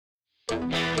Average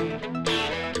girls.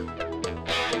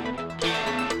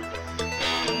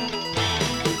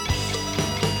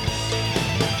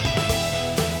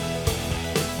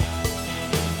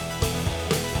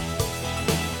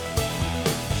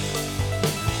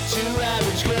 Two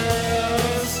average girls.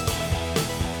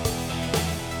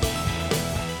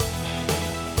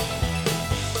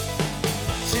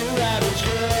 Two average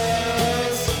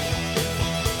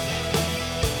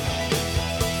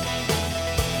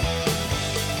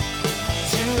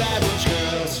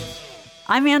girls.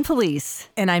 I'm Ann Felice.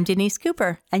 And I'm Denise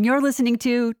Cooper. And you're listening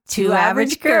to Two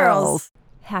Average Girls.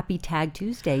 Happy Tag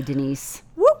Tuesday, Denise.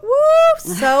 Whoop whoop.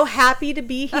 So happy to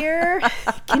be here.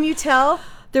 Can you tell?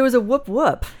 There was a whoop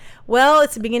whoop. Well,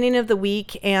 it's the beginning of the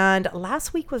week, and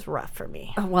last week was rough for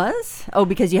me. It was? Oh,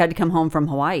 because you had to come home from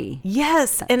Hawaii.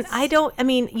 Yes, and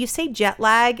you say jet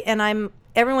lag, and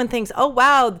everyone thinks, oh,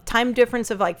 wow, time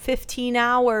difference of like 15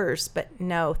 hours. But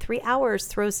no, 3 hours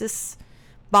throws this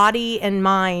body and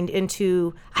mind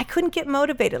into, I couldn't get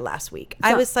motivated last week.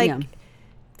 I was like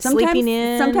sleeping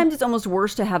in. Sometimes it's almost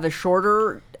worse to have a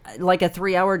shorter, like a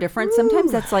 3 hour difference. Sometimes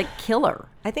that's like killer.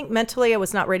 I think mentally I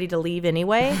was not ready to leave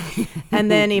anyway. And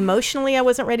then emotionally I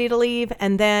wasn't ready to leave.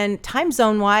 And then time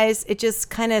zone wise, it just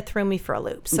kind of threw me for a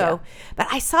loop. So, But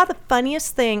I saw the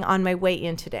funniest thing on my way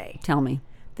in today. Tell me.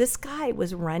 This guy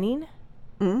was running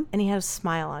and he had a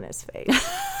smile on his face.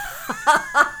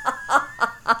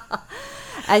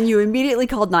 And you immediately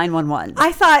called 911.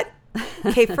 I thought,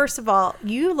 okay, first of all,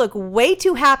 you look way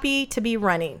too happy to be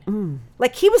running.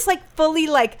 Like he was like fully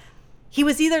like, he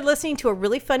was either listening to a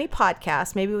really funny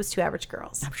podcast, maybe it was Two Average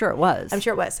Girls. I'm sure it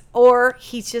was. Or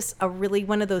he's just a really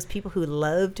one of those people who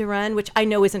love to run, which I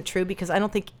know isn't true because I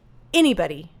don't think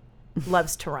anybody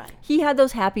loves to run. He had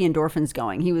those happy endorphins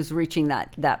going. He was reaching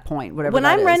that point, whatever when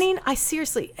that I'm is. running,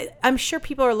 I'm sure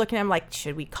people are looking at him like,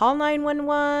 should we call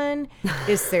 911?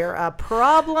 Is there a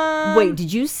problem? Wait,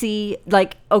 did you see,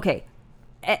 like, okay,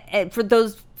 for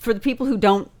the people who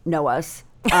don't know us,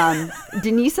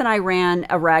 Denise and I ran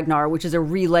a Ragnar, which is a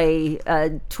relay,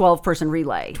 12-person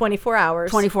relay. 24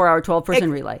 hours. 24-hour, 12-person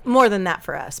relay. More than that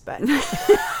for us, but...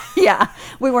 Yeah,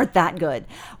 we weren't that good.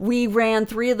 We ran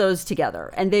 3 of those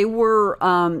together, and they were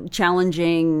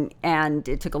challenging, and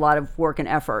it took a lot of work and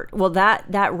effort. Well, that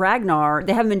Ragnar,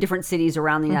 they have them in different cities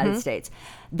around the United States.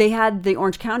 They had the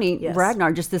Orange County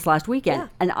Ragnar just this last weekend,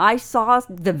 and I saw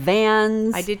the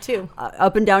vans. I did too.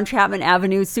 Up and down Chapman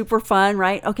Avenue, super fun,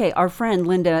 right? Okay, our friend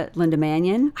Linda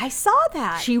Mannion. I saw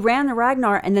that. She ran the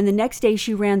Ragnar, and then the next day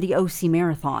she ran the OC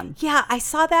Marathon. Yeah, I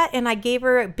saw that, and I gave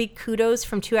her big kudos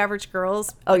from Two Average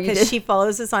Girls because she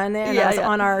follows us on there, and I was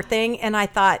on our thing, and I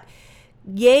thought,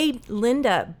 yay,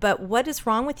 Linda, but what is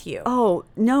wrong with you? Oh,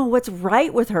 no, what's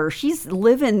right with her? She's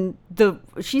living her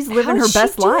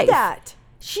best life. That?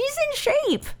 She's in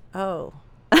shape. Oh,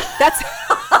 that's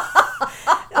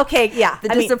okay. Yeah. The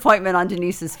disappointment on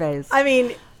Denise's face. I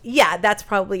mean, yeah, that's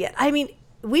probably it. I mean,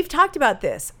 we've talked about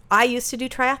this. I used to do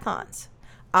triathlons.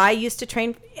 I used to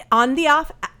train on the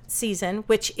off season,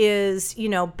 which is,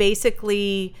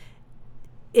 basically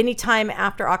anytime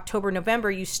after October,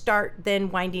 November, you start then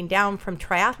winding down from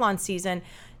triathlon season.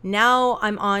 Now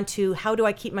I'm on to how do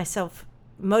I keep myself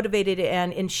motivated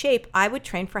and in shape. I would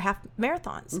train for half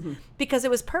marathons because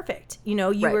it was perfect. You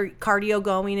were cardio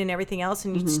going and everything else,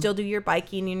 and you'd still do your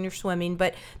biking and your swimming,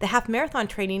 but the half marathon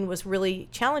training was really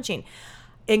challenging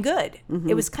and good.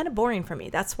 It was kind of boring for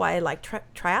me. That's why I like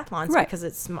triathlons because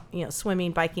it's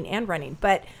swimming, biking, and running.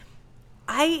 But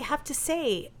I have to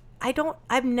say,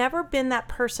 I've never been that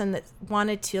person that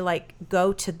wanted to like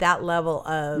go to that level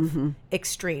of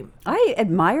extreme. I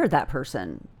admire that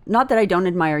person. Not that I don't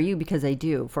admire you, because I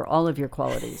do, for all of your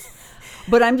qualities.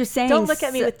 But I'm just saying... Don't look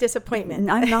at me with disappointment.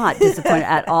 I'm not disappointed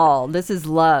at all. This is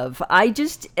love. I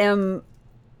just am...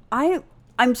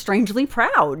 I'm strangely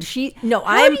proud.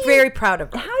 I'm very proud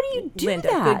of her. How do you do Linda,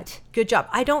 that? Good job.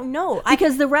 I don't know.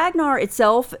 Because the Ragnar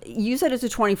itself, you said it's a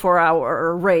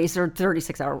 24-hour race or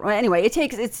 36-hour. Anyway,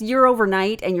 you're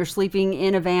overnight and you're sleeping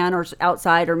in a van or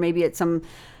outside, or maybe at some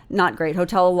not great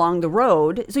hotel along the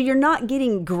road. So you're not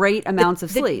getting great amounts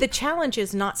of sleep. The challenge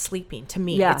is not sleeping to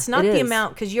me. Yeah, it's not the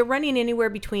amount, because you're running anywhere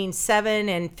between 7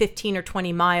 and 15 or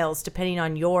 20 miles, depending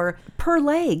on your... Per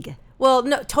leg. Well,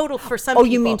 no, total for some people.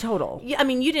 Oh, you mean total? Yeah, I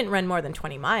mean, you didn't run more than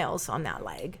 20 miles on that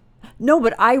leg. No,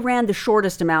 but I ran the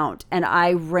shortest amount, and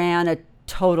I ran a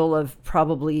total of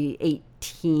probably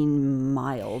 18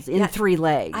 miles in 3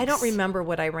 legs. I don't remember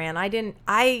what I ran. I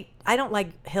don't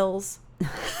like hills.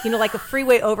 Like a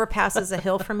freeway overpass is a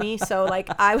hill for me. So like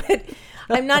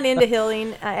I'm not into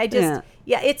hilling.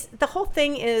 It's the whole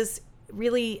thing is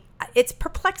really, it's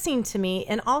perplexing to me.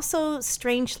 And also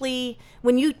strangely,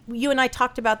 when you and I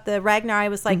talked about the Ragnar, I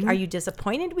was like, Mm-hmm. are you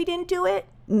disappointed we didn't do it?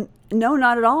 No,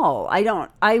 not at all.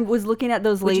 I was looking at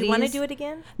those Would ladies. you want to do it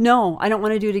again? No, I don't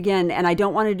want to do it again, and I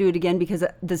don't want to do it again because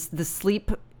the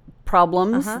sleep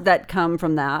problems that come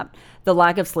from that, the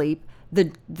lack of sleep,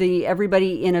 the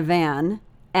everybody in a van,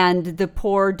 and the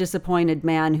poor disappointed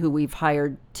man who we've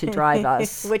hired to drive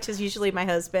us. Which is usually my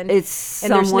husband. It's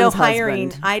and there's no someone's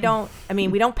hiring.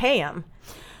 husband. We don't pay him.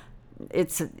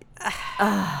 It's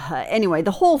anyway,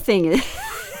 the whole thing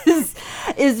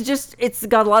is just, it's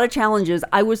got a lot of challenges.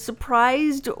 I was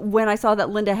surprised when I saw that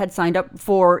Linda had signed up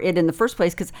for it in the first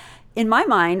place, because in my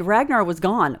mind, Ragnar was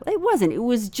gone. It wasn't. It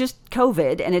was just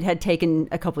COVID, and it had taken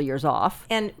a couple years off.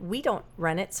 And we don't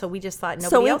run it, so we just thought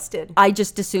nobody else did. I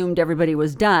just assumed everybody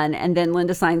was done, and then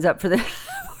Linda signs up for the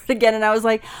for it again, and I was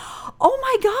like, oh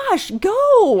my gosh,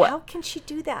 go. How can she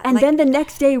do that? And then the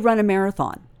next day run a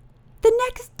marathon. The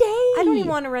next day. I don't even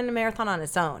want to run a marathon on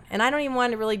its own. And I don't even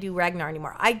want to really do Ragnar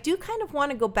anymore. I do kind of want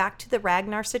to go back to the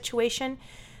Ragnar situation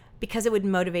because it would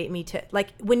motivate me to, like,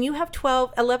 when you have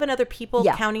 11 other people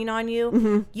counting on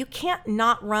you, you can't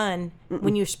not run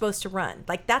when you're supposed to run.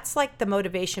 Like, that's like the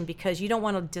motivation, because you don't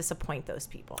want to disappoint those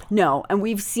people. No, and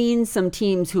we've seen some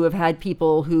teams who have had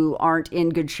people who aren't in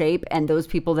good shape, and those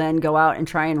people then go out and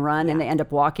try and run, and they end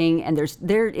up walking, and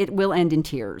it will end in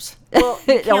tears. Well,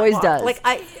 you it can't always walk. does. Like,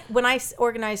 when I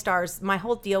organized ours, my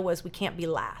whole deal was we can't be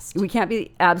last. We can't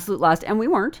be absolute last, and we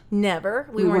weren't. Never.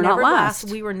 We were were not never last.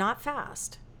 last. We were not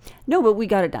fast. No, but we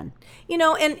got it done. You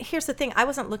know, and here's the thing. I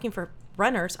wasn't looking for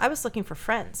runners. I was looking for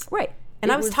friends. Right.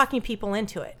 And I was talking people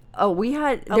into it. Oh, we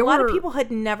had A lot of people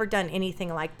had never done anything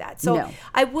like that. So No.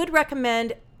 I would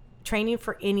recommend training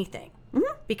for anything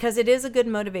because it is a good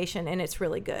motivation and it's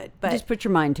really good. But just put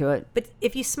your mind to it. but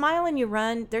if you smile and you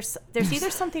run, there's either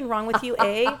something wrong with you,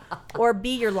 A, or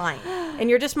B, you're lying. And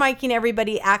you're just making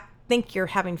everybody think you're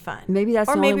having fun. Maybe that's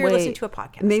or the maybe only you're way. listening to a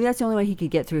podcast. Maybe that's the only way he could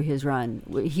get through his run.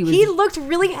 He Looked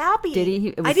really happy. Did he?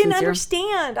 It was I didn't sincere?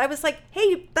 understand. I was like,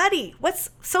 "Hey, buddy,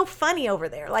 what's so funny over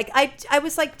there?" Like I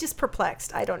was like just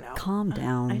perplexed. I don't know. Calm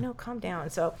down. I know, calm down.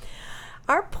 So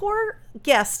our poor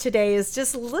guest today is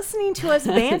just listening to us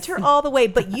banter all the way,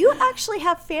 but you actually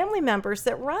have family members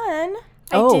that run.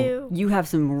 Oh, I do. you have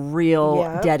some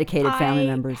real dedicated family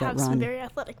members I have that some run. very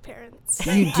athletic parents.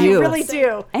 You do. I really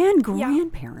do. And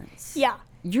grandparents. Yeah.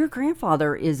 Your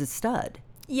grandfather is a stud.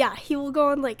 Yeah, he will go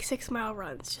on like 6-mile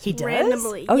runs just He does?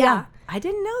 randomly. Oh, yeah. I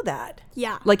didn't know that.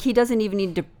 Yeah. Like, he doesn't even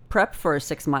need to prep for a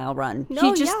 6-mile run. No,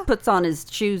 he just yeah. puts on his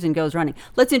shoes and goes running.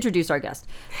 Let's introduce our guest.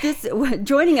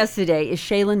 Joining us today is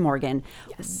Shaylin Morgan.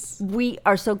 Yes. We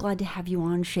are so glad to have you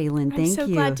on, Shaylin. Thank I'm so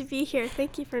you. glad to be here.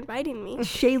 Thank you for inviting me.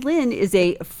 Shaylin is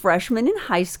a freshman in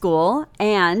high school,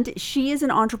 and she is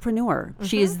an entrepreneur.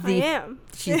 She is I the am.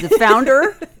 She's the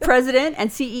founder, president, and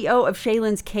CEO of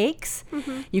Shaylin's Cakes.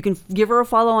 You can give her a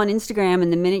follow on Instagram,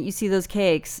 and the minute you see those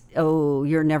cakes, oh,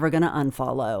 you're never going to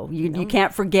unfollow. You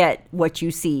can't forget what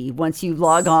you see once you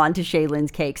log on to Shaylin's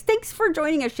Cakes. Thanks for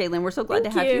joining us, Shaylin. We're so glad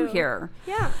Thank to have you you. here.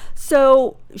 Yeah.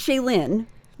 So, Shaylin,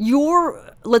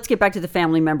 let's get back to the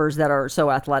family members that are so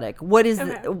athletic. What is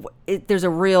there's a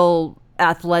real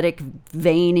athletic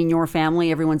vein in your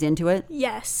family? Everyone's into it?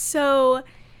 Yes. So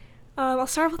I'll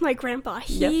start with my grandpa.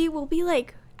 He will be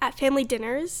like at family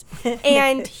dinners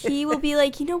and he will be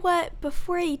like, you know what?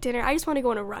 Before I eat dinner, I just want to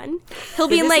go on a run. He'll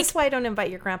be in This like, is why I don't invite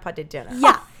your grandpa to dinner.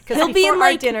 Yeah. Because He'll be in our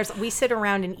like dinners, we sit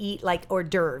around and eat like hors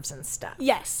d'oeuvres and stuff.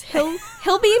 yes,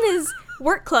 he'll be in his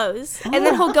work clothes and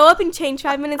then he'll go up and change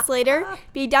 5 minutes later,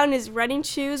 be down in his running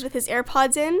shoes with his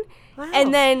AirPods in, Wow.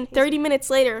 and then 30 minutes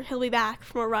later he'll be back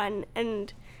from a run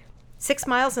and 6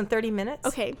 miles in 30 minutes?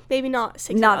 okay, maybe not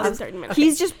 6 Not hours and 30 minutes.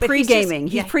 He's just But he's just- pre-gaming.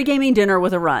 He's yeah. pre-gaming dinner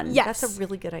with a run. Yes. That's a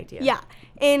really good idea. Yeah.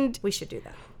 And We should do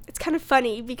that. it's kind of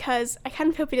funny because I kind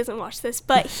of hope he doesn't watch this,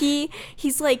 but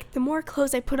he's like, the more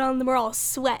clothes I put on, the more I'll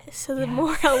sweat, so the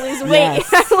more I'll lose weight.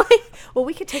 Yes. I'm like, Well,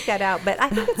 we could take that out, but I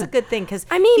think it's a good thing because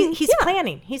I mean, he's yeah.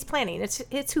 planning. He's planning.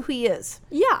 It's who he is.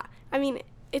 yeah, I mean,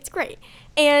 it's great.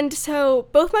 And so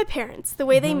both my parents, the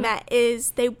way they met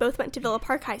is they both went to Villa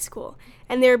Park High School,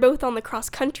 and they were both on the cross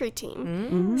country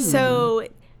team. So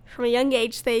from a young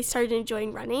age, they started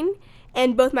enjoying running,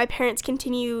 and both my parents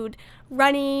continued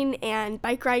running and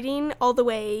bike riding all the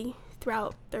way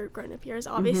throughout their grown-up years,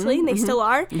 obviously, and they still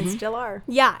are. And still are.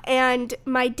 Yeah, and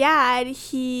my dad,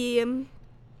 he's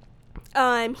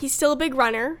still a big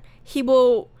runner. He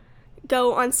will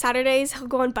go on Saturdays, he'll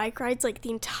go on bike rides like the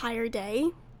entire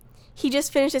day. he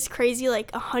just finished this crazy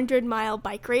 100-mile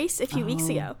bike race a few weeks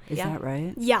ago. Is that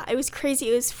right? Yeah, it was crazy.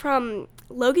 It was from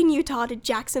Logan, Utah to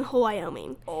Jackson Hole,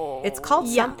 Wyoming. It's called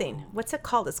Yeah. something. What's it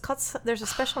called? It's called. There's a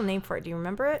special name for it. Do you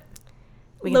remember it?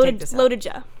 We can take this out.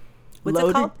 Lotija. What's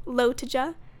it called?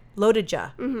 Lotija.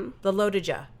 Lotija. The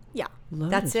Lotija. Yeah.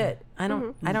 That's it. I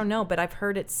don't know, but I've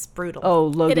heard it's brutal. Oh,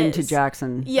 Logan It to is.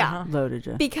 Jackson. Yeah. Loaded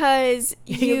you. Because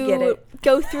You get you it.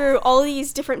 go through all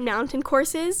these different mountain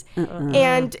courses,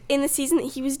 and in the season that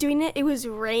he was doing it, it was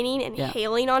raining and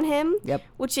hailing on him, Yep.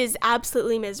 which is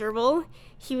absolutely miserable.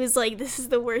 He was like, this is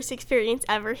the worst experience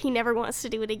ever. He never wants to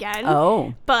do it again.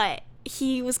 Oh. But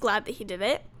he was glad that he did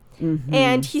it.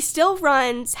 And he still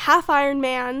runs half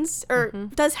Ironmans, or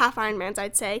does half Ironmans,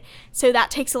 I'd say. So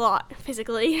that takes a lot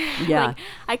physically. Yeah.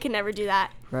 I could never do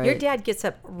that. Right. Your dad gets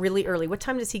up really early. What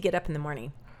time does he get up in the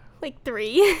morning?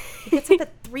 3. He gets up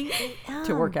at 3 a.m.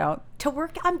 to work out. To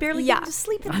work? I'm barely Yeah. getting to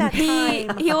sleep at that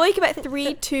time. He'll wake up at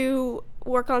 3 to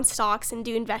work on stocks and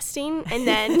do investing, and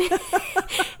then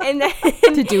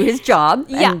To do his job.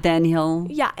 Yeah. And then he'll.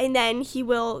 and then he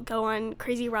will go on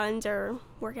crazy runs or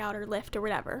work out or lift or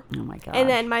whatever. Oh my God. And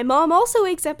then my mom also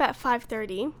wakes up at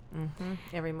 5:30.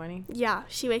 Every morning. Yeah,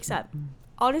 she wakes up.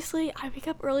 Honestly, I wake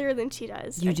up earlier than she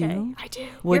does. You do? I do.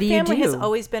 What Your do you family do? has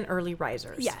always been early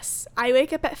risers. Yes, I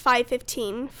wake up at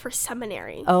 5:15 for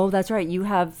seminary. Oh, that's right. You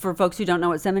have, for folks who don't know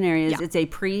what seminary is, Yeah. it's a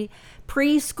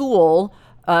preschool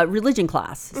religion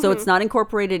class. So it's not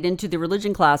incorporated into the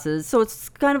religion classes. So it's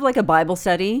kind of like a Bible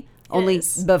study, only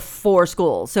is. before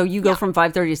school. So you go Yeah. from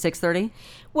 5:30 to 6:30.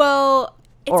 Well,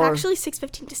 it's Or- actually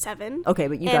 6:15 to 7. Okay,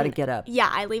 but you got to And, get up. Yeah,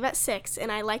 I leave at 6,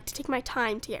 and I like to take my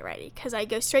time to get ready because I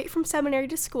go straight from seminary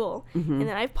to school, Mm-hmm. and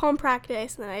then I have poem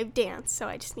practice, and then I have dance, so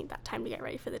I just need that time to get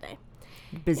ready for the day.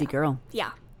 Busy girl.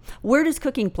 Yeah. Where does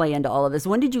cooking play into all of this?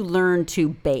 When did you learn to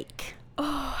bake?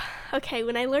 Okay,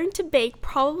 when I learned to bake,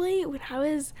 probably when I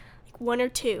was 1 or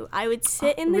 2, I would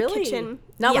sit in the Really? kitchen.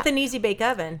 Not Yeah. with an easy bake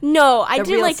oven. No, I The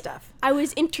didn't real stuff. I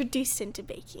was introduced into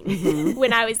baking Mm-hmm.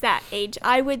 when I was that age.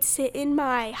 I would sit in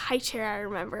my high chair, I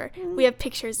remember. We have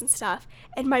pictures and stuff.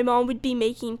 And my mom would be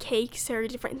making cakes or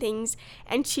different things.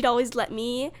 And she'd always let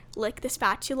me lick the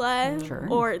spatula Sure.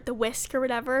 or the whisk or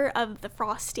whatever of the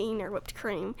frosting or whipped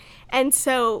cream. And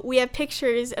so we have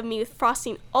pictures of me with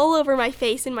frosting all over my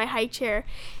face in my high chair.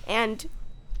 And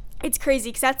it's crazy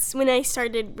because that's when I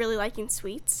started really liking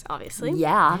sweets, obviously.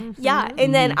 Yeah. Yeah,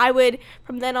 and then I would,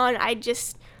 from then on,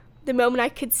 the moment I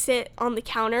could sit on the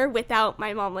counter without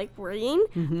my mom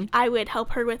worrying, I would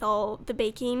help her with all the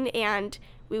baking and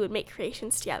we would make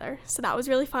creations together. So that was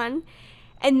really fun.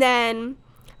 And then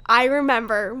I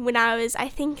remember when I was, I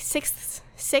think, six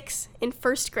in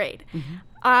first grade,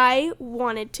 I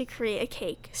wanted to create a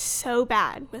cake so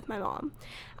bad with my mom.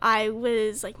 I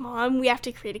was like, Mom, we have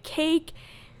to create a cake.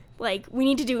 We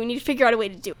need to figure out a way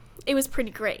to do it. It was pretty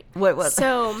great. What was?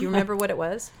 So, Do you remember what it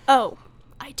was? oh,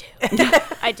 I do.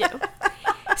 I do.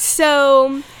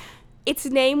 So, its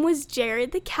name was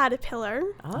Jared the Caterpillar.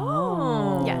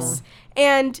 Oh. Yes.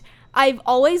 And I've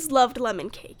always loved lemon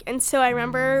cake. And so I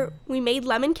remember we made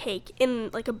lemon cake in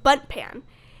a bundt pan.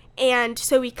 And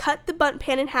so we cut the bundt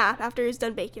pan in half after it was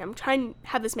done baking. I'm trying to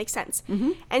have this make sense.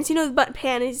 And so the bundt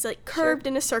pan is curved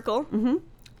in a circle.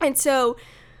 And so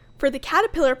for the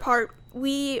caterpillar part,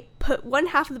 we put one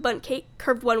half of the bundt cake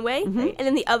curved one way, and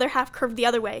then the other half curved the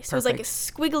other way. So it was a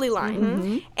squiggly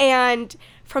line. And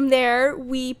from there,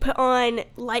 we put on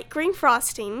light green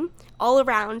frosting all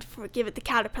around to give it the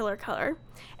caterpillar color.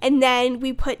 And then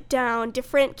we put down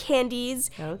different candies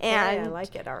Okay, and I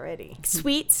like it already.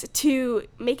 sweets to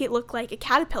make it look like a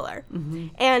caterpillar.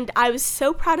 And I was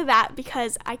so proud of that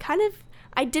because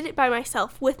I did it by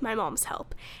myself with my mom's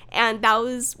help. And that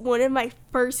was one of my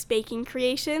first baking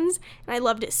creations. And I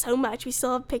loved it so much. We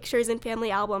still have pictures and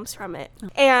family albums from it.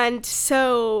 And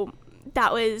so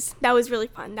that was really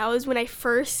fun. That was when I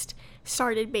first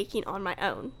started baking on my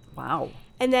own. Wow.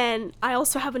 And then I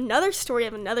also have another story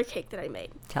of another cake that I made.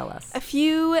 Tell us. A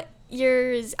few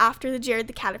years after the Jared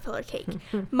the Caterpillar cake,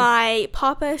 my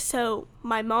papa, so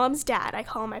my mom's dad, I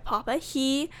call him my papa,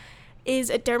 he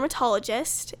is a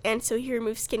dermatologist, and so he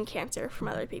removes skin cancer from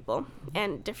other people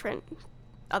and different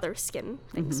other skin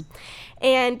things.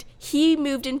 And he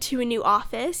moved into a new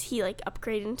office. He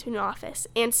upgraded into a new office.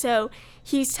 And so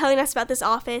he's telling us about this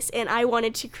office, and I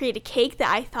wanted to create a cake that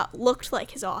I thought looked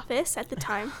like his office at the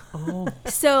time.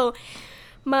 So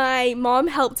my mom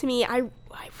helped me. I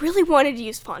really wanted to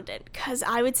use fondant because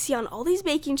I would see on all these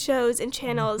baking shows and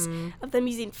channels of them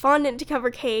using fondant to cover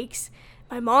cakes.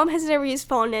 My mom has never used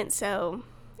fondant, so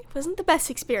it wasn't the best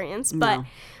experience, but No.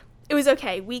 it was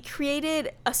okay. We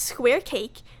created a square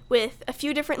cake with a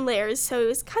few different layers, so it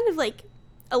was kind of like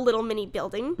a little mini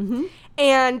building,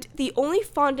 and the only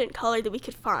fondant color that we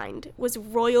could find was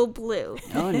royal blue.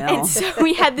 Oh, no. And so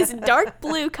we had this dark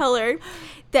blue color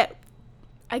that,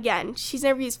 again, she's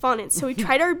never used fondant, so we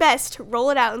tried our best to roll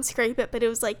it out and scrape it, but it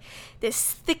was like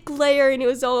this thick layer, and it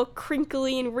was all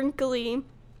crinkly and wrinkly.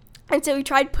 And so we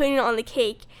tried putting it on the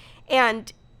cake,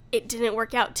 and it didn't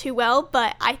work out too well,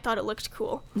 but I thought it looked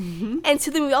cool. And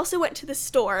so then we also went to the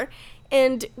store,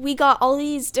 and we got all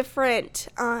these different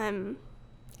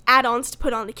add-ons to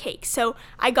put on the cake. So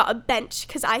I got a bench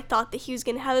because I thought that he was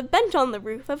going to have a bench on the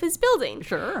roof of his building.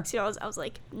 Sure. So I was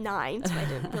like 9, so I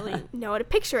didn't really know how to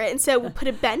picture it. And so we put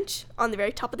a bench on the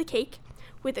very top of the cake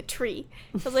with a tree.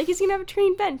 So I was like, he's going to have a tree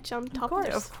and bench on top of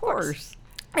it. Of course.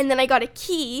 And then I got a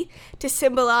key to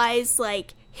symbolize,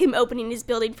 like, him opening his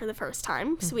building for the first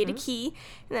time. So we had a key.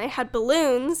 And then I had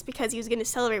balloons because he was going to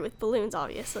celebrate with balloons,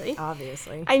 obviously.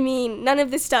 Obviously. I mean, none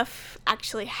of this stuff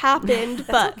actually happened,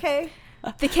 but Okay.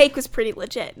 the cake was pretty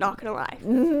legit, not going to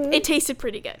lie. It tasted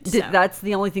pretty good. So. That's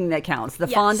the only thing that counts. The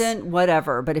Yes. fondant,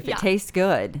 whatever, but if Yeah. it tastes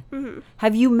good.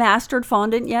 Have you mastered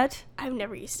fondant yet? I've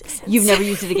never used it since. You've never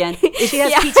used it again? She has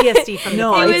Yeah. PTSD from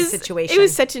No, the it cake was- situation. It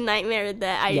was such a nightmare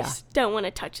that I Yeah. just don't want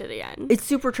to touch it again. It's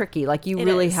super tricky. Like, you It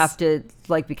really is. have to,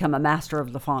 like, become a master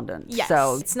of the fondant. Yes.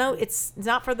 So It's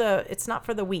not for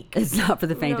the weak. it's not for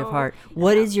the faint of No. heart.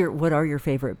 What are your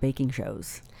favorite baking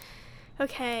shows?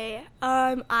 Okay.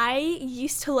 I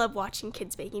used to love watching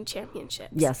Kids Baking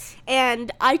Championships. Yes.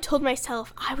 And I told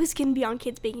myself I was going to be on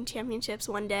Kids Baking Championships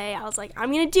one day. I was like,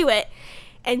 I'm going to do it.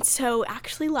 And so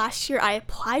actually last year I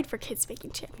applied for Kids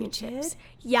Baking Championships. did?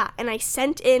 Yeah, and I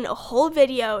sent in a whole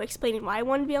video explaining why I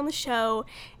wanted to be on the show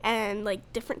and like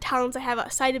different talents I have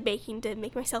outside of baking to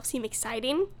make myself seem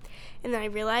exciting. And then I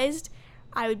realized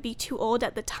I would be too old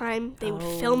at the time they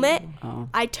would film it. Oh.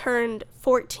 I turned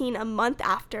 14 a month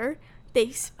after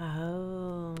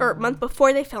Oh. or a month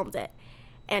before they filmed it.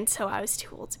 And so I was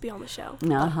too old to be on the show.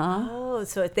 Uh-huh. Oh,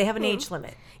 so they have an age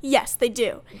limit. Yes, they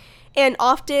do. And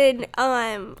often,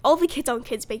 all the kids on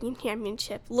Kids Baking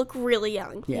Championship look really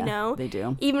young, Yeah, you know? they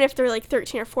do. Even if they're like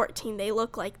 13 or 14, they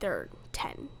look like they're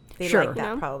 10. They Sure. like that You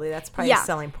know? probably. That's probably Yeah. a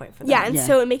selling point for them. Yeah, and Yeah.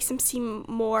 so it makes them seem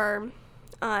more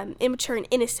immature and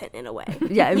innocent in a way.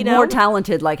 Yeah, you know? more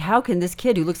talented. Like, how can this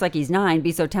kid who looks like he's 9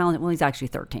 be so talented? Well, he's actually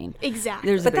 13. Exactly.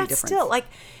 There's a But big that's difference. still like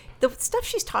the stuff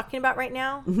she's talking about right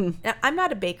now. Now, I'm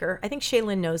not a baker. I think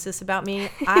Shaylin knows this about me.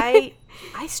 I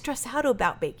stress out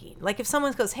about baking. Like if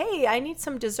someone goes, "Hey, I need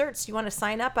some desserts. Do you want to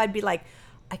sign up?" I'd be like,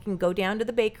 "I can go down to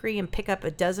the bakery and pick up a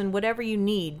dozen, whatever you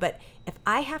need." But if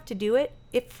I have to do it,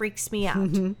 it freaks me out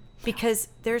because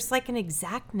there's like an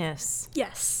exactness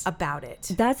Yes. about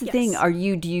it. That's the thing.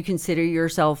 Yes. Do you consider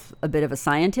yourself a bit of a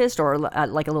scientist or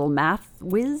like a little math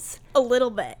whiz? A little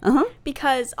bit. Uh-huh.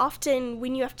 Because often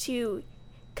when you have to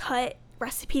cut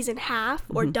recipes in half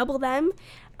or double them,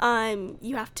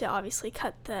 you have to obviously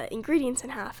cut the ingredients in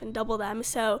half and double them.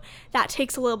 So that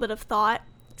takes a little bit of thought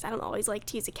because I don't always like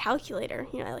to use a calculator.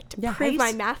 You know, I like to Yeah, prove I my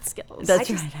just- math skills. That's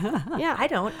I just- right. yeah. I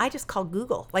don't. I just call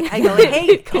Google. Like I go,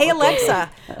 hey Alexa,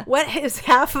 what is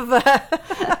half of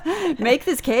a? Make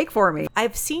this cake for me.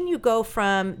 I've seen you go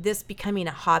from this becoming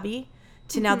a hobby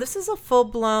to now this is a full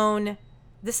blown.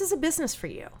 This is a business for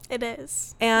you. It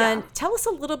is. And Yeah. tell us a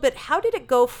little bit. How did it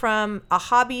go from a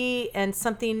hobby and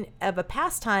something of a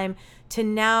pastime to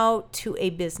now to a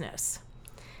business?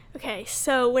 Okay,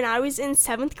 so when I was in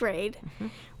 7th grade,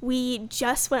 we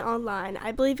just went online.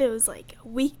 I believe it was like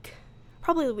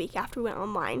probably a week after we went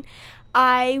online.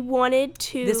 I wanted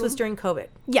to. This was during COVID.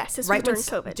 Yes, this was during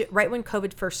COVID. Right when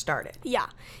COVID first started. Yeah.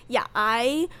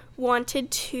 I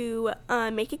wanted to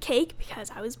make a cake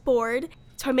because I was bored.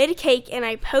 So I made a cake and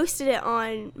I posted it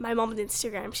on my mom's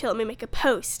Instagram. She let me make a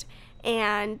post.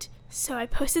 And so I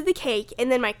posted the cake.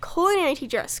 And then my culinary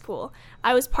teacher at school,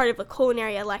 I was part of a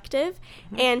culinary elective.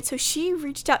 And so she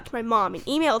reached out to my mom and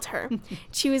emailed her.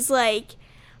 She was like,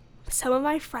 some of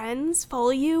my friends follow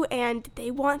you and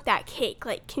they want that cake.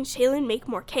 Like, can Shaylin make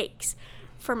more cakes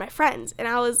for my friends? And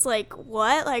I was like,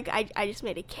 what? Like, I just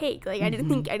made a cake. Like, I didn't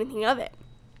think of it.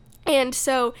 And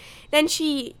so then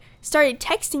she started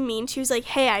texting me and she was like,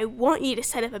 hey, I want you to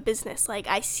set up a business. Like,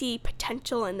 I see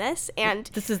potential in this. And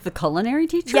This is the culinary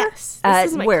teacher? yes. This At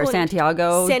is my where? culinary-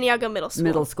 Santiago? Santiago Middle School.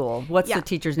 Middle School. What's Yeah. the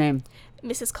teacher's name?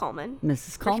 Mrs. Coleman.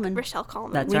 Mrs. Coleman. Rochelle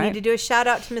Coleman. That's We right. need to do a shout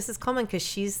out to Mrs. Coleman because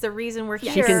she's the reason we're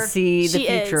Yeah. here. She can see the She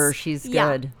future. is. She's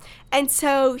Yeah. good. And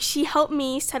so she helped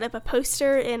me set up a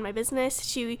poster in my business.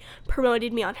 She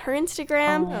promoted me on her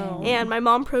Instagram, and my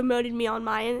mom promoted me on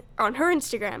her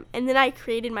Instagram. And then I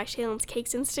created my Shaylin's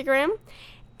Cakes Instagram,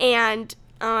 and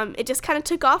it just kind of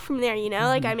took off from there,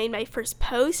 like I made my first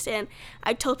post and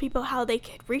I told people how they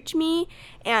could reach me.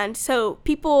 And so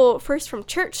people first from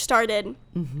church started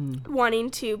wanting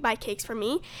to buy cakes from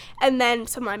me. And then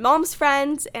some of my mom's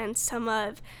friends and some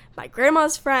of my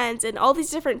grandma's friends and all these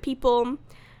different people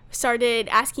started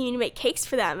asking me to make cakes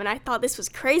for them. And I thought this was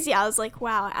crazy. I was like,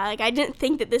 wow, I didn't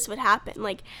think that this would happen.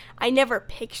 Like, I never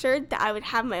pictured that I would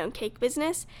have my own cake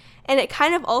business. And it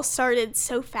kind of all started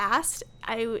so fast.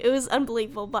 It was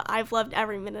unbelievable, but I've loved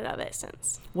every minute of it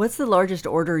since. What's the largest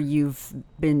order you've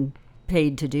been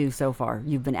paid to do so far?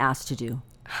 You've been asked to do?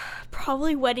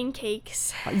 Probably wedding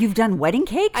cakes. You've done wedding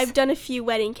cakes? I've done a few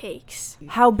wedding cakes.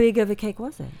 How big of a cake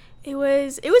was it? It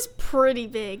was pretty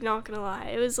big, not gonna lie.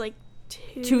 It was like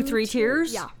three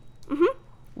tiers? Yeah.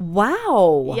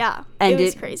 Wow. Yeah, And it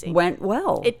was crazy. Went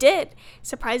well. It did.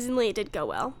 Surprisingly, it did go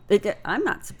well. I'm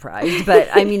not surprised, but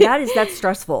I mean that's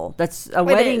stressful. A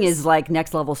wedding is like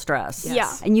next level stress.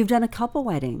 Yeah. And you've done a couple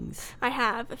weddings. I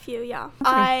have a few, yeah.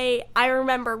 I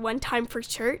remember one time for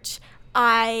church,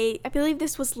 I believe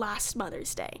this was last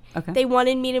Mother's Day. Okay. They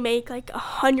wanted me to make like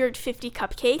 150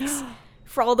 cupcakes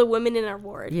for all the women in our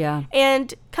ward. Yeah.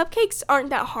 And cupcakes aren't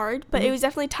that hard, but it was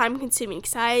definitely time consuming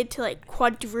because I had to like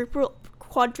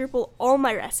quadruple all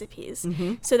my recipes.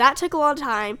 So that took a lot of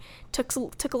time,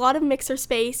 took a lot of mixer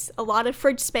space, a lot of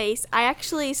fridge space.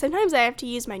 Sometimes I have to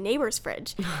use my neighbor's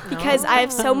fridge because I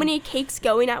have so many cakes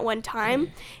going at one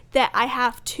time that I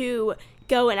have to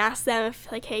go and ask them if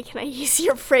like, hey, can I use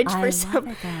your fridge for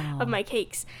some of my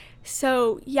cakes?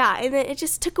 So yeah, and then it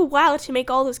just took a while to make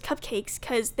all those cupcakes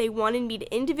because they wanted me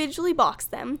to individually box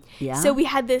them. Yeah. So we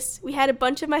had a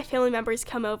bunch of my family members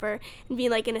come over and be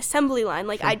like an assembly line.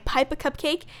 Like I'd pipe a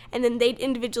cupcake and then they'd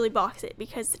individually box it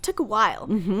because it took a while.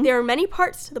 There were many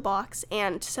parts to the box,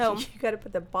 and so You got to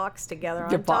put the box together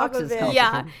The on top box of is it.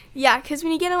 complicated. yeah, because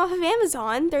when you get them off of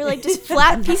Amazon, they're like just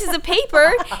flat pieces of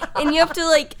paper, and you have to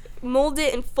like mold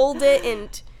it and fold it,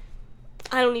 and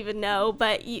I don't even know,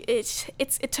 but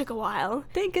it took a while.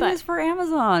 Thank But- goodness for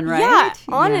Amazon, right? Yeah,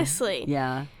 honestly.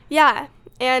 Yeah. Yeah,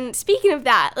 and speaking of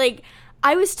that, like,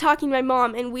 I was talking to my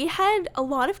mom, and we had a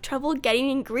lot of trouble getting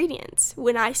ingredients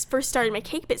when I first started my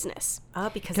cake business.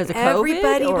 Because of COVID,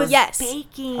 everybody or- was Yes.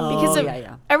 baking. Because of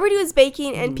yeah. everybody was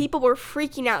baking, and people were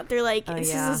freaking out. They're like, this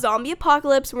yeah. is a zombie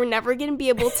apocalypse. We're never going to be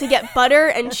able to get butter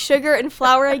and sugar and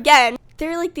flour again.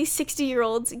 They're like these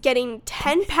 60-year-olds getting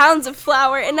 10 pounds of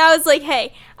flour, and I was like,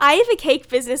 hey, I have a cake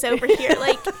business over here.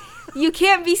 Like, you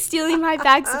can't be stealing my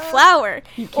bags of flour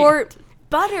or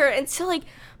butter. And so, like,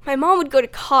 my mom would go to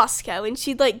Costco, and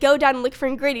she'd, like, go down and look for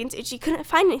ingredients, and she couldn't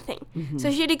find anything. So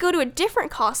she had to go to a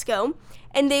different Costco,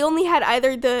 and they only had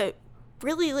either the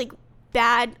really, like,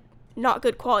 bad, not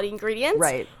good quality ingredients.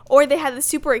 Right. Or they had the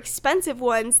super expensive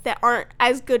ones that aren't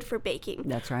as good for baking.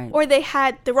 That's right. Or they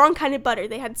had the wrong kind of butter.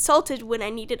 They had salted when I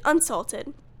needed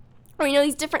unsalted. Or,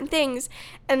 these different things.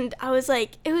 And I was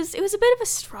like, it was a bit of a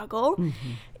struggle.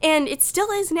 And it still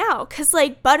is now. Because,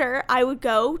 like, butter, I would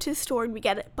go to the store and we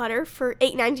get butter for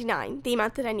 $8.99, the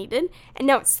amount that I needed. And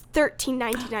now it's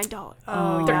 $13.99.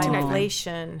 Oh, $13.99. yeah,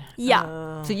 inflation.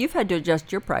 Yeah. So you've had to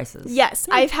adjust your prices. Yes,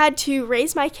 I've had to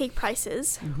raise my cake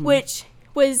prices, which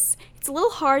it's a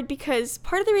little hard because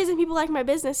part of the reason people like my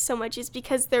business so much is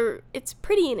because it's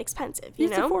pretty inexpensive,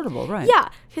 It's affordable, right? Yeah,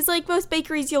 because like most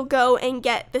bakeries, you'll go and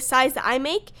get the size that I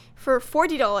make for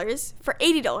 $40 for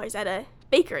 $80 at a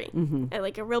bakery, at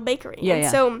like a real bakery. Yeah, and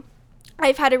yeah. so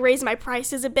I've had to raise my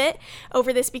prices a bit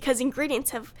over this because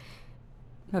ingredients have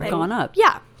Gone up.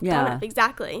 Yeah, Yeah. gone up,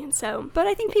 exactly. And so But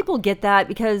I think people get that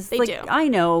because They do. I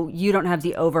know you don't have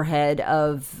the overhead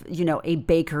of, a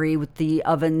bakery with the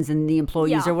ovens and the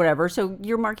employees Yeah. or whatever. So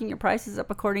you're marking your prices up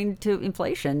according to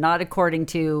inflation, not according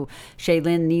to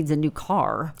Shaylin needs a new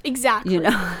car. exactly.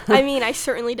 I mean, I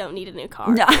certainly don't need a new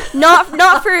car. No.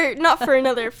 Not for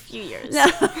another few years.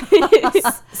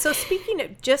 So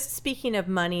speaking of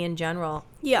money in general,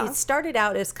 Yeah. it started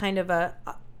out as kind of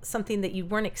something that you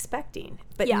weren't expecting,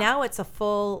 but Yeah. now it's a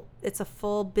full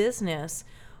business.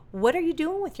 What are you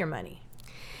doing with your money?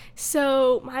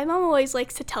 So my mom always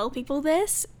likes to tell people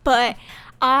this, but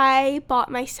I bought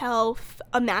myself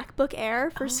a MacBook Air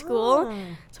for school.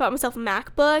 So I bought myself a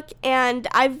MacBook, and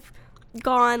I've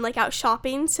gone like out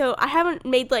shopping. So I haven't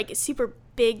made like a super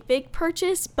big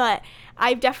purchase, but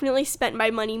I've definitely spent my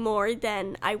money more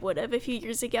than I would have a few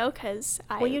years ago because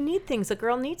Well, you need things. A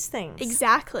girl needs things.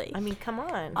 exactly. I mean, come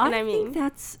on. I mean- think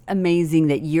that's amazing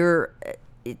that you're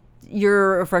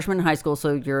a freshman in high school,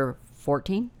 so you're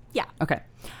 14? Yeah. Okay.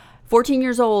 14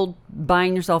 years old,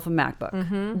 buying yourself a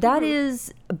MacBook. That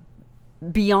is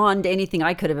beyond anything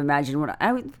I could have imagined. When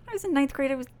I was in ninth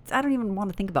grade, I don't even want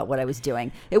to think about what I was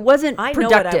doing. It wasn't I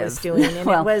productive. know what I was doing, and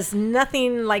Well, it was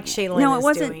nothing like Shaylin no, it is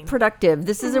wasn't doing. productive.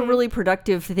 This is a really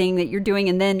productive thing that you're doing,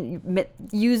 and then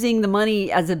using the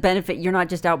money as a benefit. You're not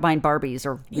just out buying Barbies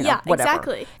or whatever.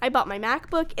 Exactly. I bought my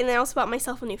MacBook, and then I also bought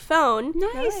myself a new phone.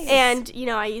 Nice. And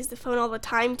I use the phone all the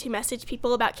time to message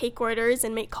people about cake orders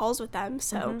and make calls with them.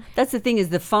 So That's the thing, is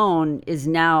the phone is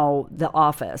now the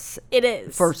office it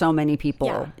is. for so many people.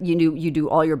 Yeah. You do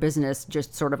all your business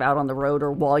just sort of out on the road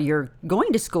or while you're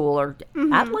going to school or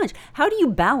at lunch. How do you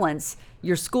balance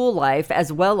your school life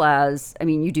as well as,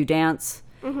 you do dance,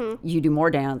 you do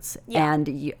more dance, and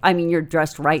you're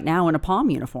dressed right now in a POM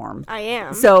uniform. I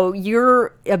am. So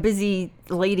you're a busy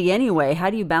lady anyway. How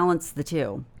do you balance the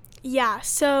two? Yeah,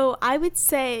 so I would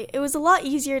say it was a lot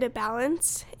easier to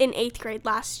balance in 8th grade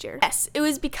last year. Yes, it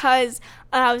was because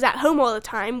I was at home all the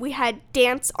time. We had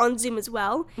dance on Zoom as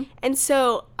well, and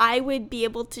so I would be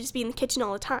able to just be in the kitchen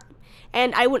all the time.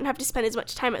 And I wouldn't have to spend as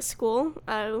much time at school.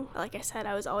 Like I said,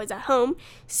 I was always at home,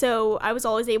 so I was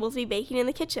always able to be baking in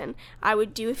the kitchen. I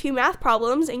would do a few math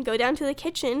problems and go down to the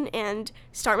kitchen and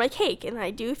start my cake. And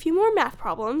I'd do a few more math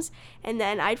problems, and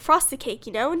then I'd frost the cake,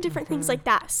 and different things like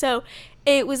that. So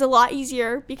it was a lot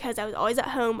easier because I was always at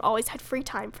home, always had free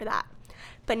time for that.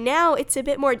 But now it's a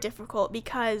bit more difficult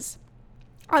because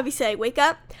obviously I wake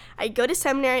up, I go to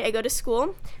seminary, I go to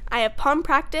school, I have POM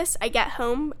practice, I get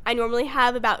home. I normally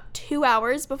have about 2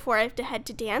 hours before I have to head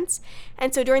to dance.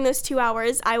 And so during those 2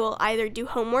 hours, I will either do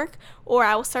homework or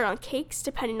I will start on cakes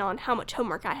depending on how much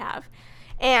homework I have.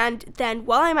 And then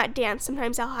while I'm at dance,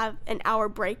 sometimes I'll have an hour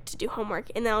break to do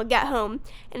homework, and then I'll get home,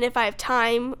 and if I have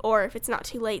time or if it's not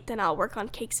too late, then I'll work on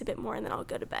cakes a bit more, and then I'll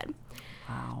go to bed.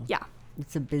 Wow. Yeah.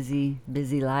 It's a busy,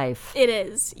 busy life. It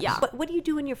is, yeah. What do you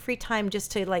do in your free time just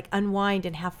to unwind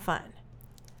and have fun?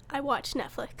 I watch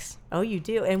Netflix. Oh, you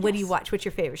do? And what do you Yes. watch? What's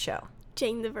your favorite show?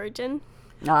 Jane the Virgin.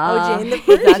 Jane the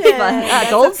Virgin. That's fun.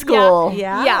 That's old school.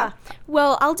 Yeah. Yeah.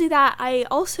 Well, I'll do that. I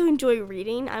also enjoy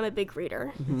reading. I'm a big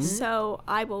reader. So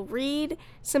I will read.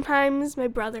 Sometimes my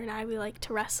brother and I, we like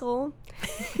to wrestle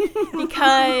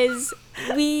because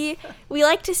we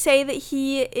like to say that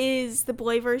he is the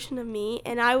boy version of me,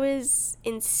 and I was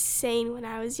insane when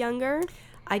I was younger.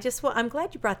 I'm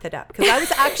glad you brought that up because I was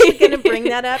actually going to bring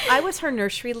that up. I was her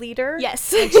nursery leader.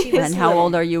 Yes. And she was And how little.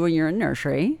 old are you when you're in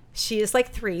nursery? She is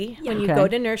 3 when you Okay. go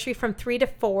to nursery, from 3 to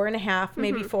 4.5,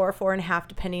 maybe 4.5,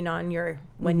 depending on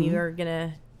when you're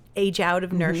gonna age out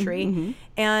of nursery.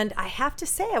 And I have to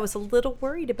say, I was a little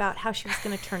worried about how she was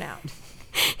going to turn out.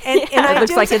 And It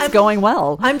looks like it's going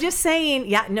well. I'm just saying,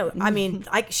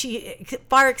 she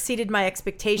far exceeded my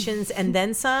expectations and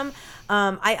then some.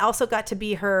 I also got to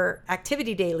be her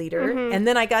activity day leader, and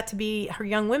then I got to be her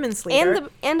young women's leader.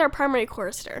 And our primary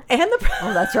chorister.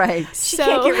 Oh, that's right. She So-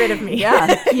 can't get rid of me.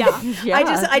 Yeah. Yeah.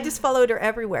 Yeah. I just followed her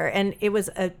everywhere, and it was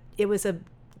a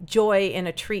joy and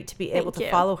a treat to be able Thank to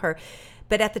you. follow her.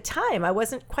 But at the time, I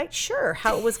wasn't quite sure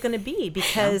how it was going to be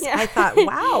because Yeah. I thought,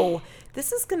 wow,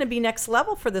 this is going to be next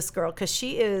level for this girl because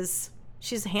she's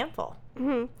a handful.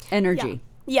 Energy.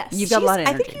 Yes. You've got a lot of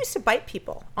I energy. think you used to bite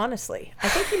people, honestly. I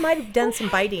think you might have done some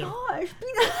biting.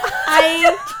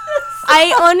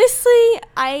 I honestly,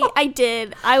 I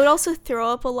did. I would also throw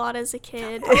up a lot as a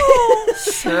kid.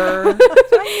 Sure. I'm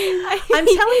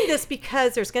telling you this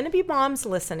because there's going to be moms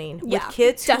listening with Yeah,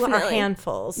 kids who are definitely.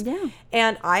 handfuls. Yeah.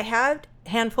 And I had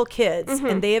handful kids,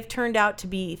 and they have turned out to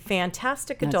be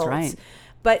fantastic That's adults. right.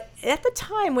 But at the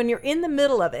time when you're in the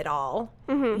middle of it all,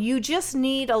 you just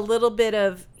need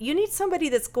you need somebody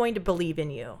that's going to believe in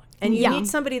you. And you Yeah. need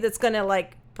somebody that's going to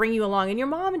bring you along. And your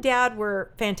mom and dad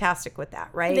were fantastic with that,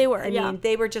 right? They were, I yeah. mean,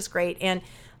 they were just great. And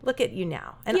look at you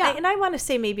now. And Yeah. I want to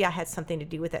say maybe I had something to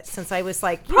do with it since I was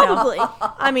Probably.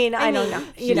 I don't know.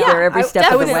 She's there every step I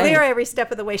of the was way. there every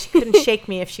step of the way. She couldn't shake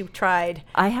me if she tried.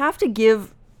 I have to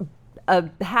give a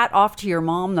hat off to your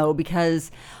mom, though,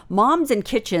 because moms and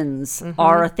kitchens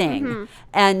are a thing.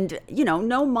 And,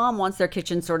 no mom wants their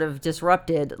kitchen sort of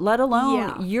disrupted, let alone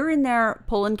Yeah. you're in there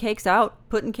pulling cakes out,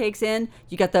 putting cakes in.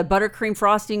 You got the buttercream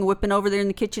frosting whipping over there in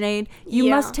the KitchenAid. You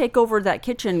Yeah. must take over that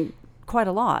kitchen quite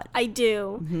a lot. I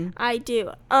do. I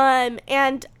do.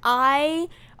 And I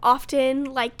often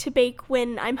like to bake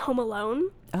when I'm home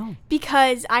alone. Oh.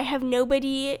 Because I have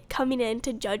nobody coming in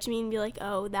to judge me and be like,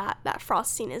 oh, that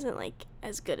frosting isn't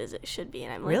as good as it should be.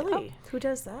 And I'm like, Really? oh. Who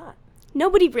does that?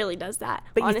 Nobody really does that.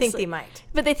 But honestly. you think they might.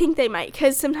 But they think they might.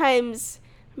 Because sometimes,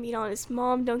 being honest,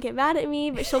 Mom, don't get mad at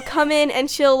me, but she'll come in and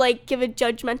she'll give a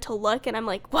judgmental look. And I'm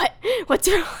like, what? What's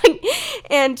wrong?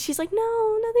 And she's like,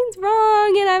 no, nothing's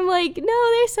wrong. And I'm like,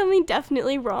 no, there's something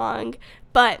definitely wrong.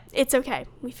 But it's okay.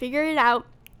 We figured it out.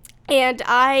 And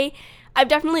I've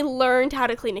definitely learned how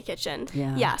to clean a kitchen.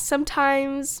 Yeah.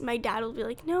 Sometimes my dad will be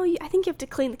like, no, I think you have to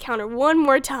clean the counter one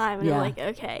more time. And Yeah. I'm like,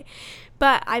 okay.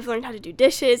 But I've learned how to do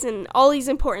dishes and all these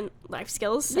important life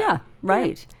skills. So, Yeah,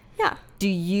 right. Yeah.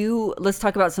 Let's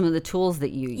talk about some of the tools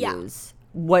that you Yeah. use.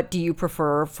 What do you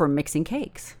prefer for mixing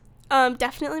cakes?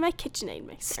 Definitely my KitchenAid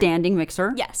mixer. Standing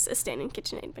mixer? Yes, a standing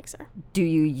KitchenAid mixer. Do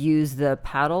you use the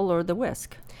paddle or the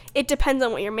whisk? It depends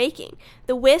on what you're making.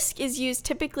 The whisk is used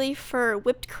typically for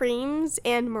whipped creams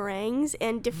and meringues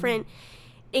and different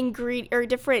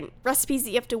different recipes that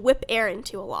you have to whip air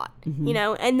into a lot, you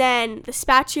know. And then the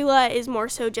spatula is more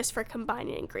so just for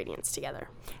combining ingredients together.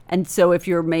 And so if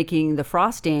you're making the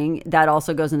frosting, that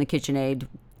also goes in the KitchenAid.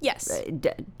 Yes,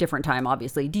 Different time,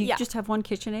 obviously. Do you Yeah. just have one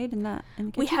KitchenAid in the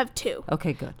kitchen? we have two.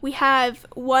 Okay, good. We have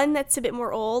one that's a bit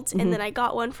more old, Mm-hmm. and then I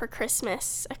got one for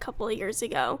Christmas a couple of years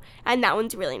ago, and that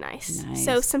one's really nice. Nice.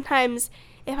 So sometimes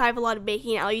if I have a lot of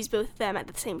baking, I'll use both of them at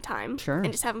the same time. Sure.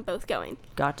 And just have them both going.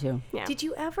 Got to. Yeah. Did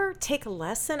you ever take a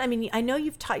lesson? I mean, I know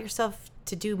you've taught yourself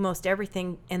to do most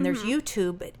everything, and there's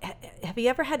YouTube. But have you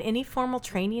ever had any formal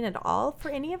training at all for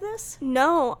any of this?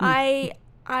 No,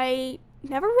 I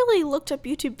never really looked up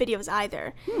YouTube videos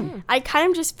either. I kind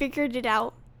of just figured it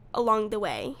out along the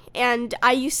way. And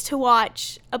I used to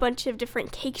watch a bunch of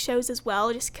different cake shows as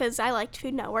well, just because I liked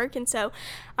Food Network. And so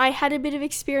I had a bit of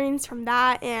experience from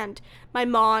that. And my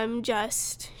mom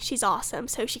she's awesome.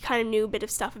 So she kind of knew a bit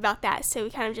of stuff about that. So we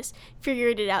kind of just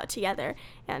figured it out together.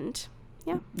 And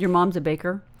yeah. Your mom's a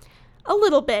baker? A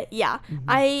little bit, yeah.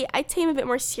 I'd say I'm a bit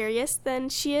more serious than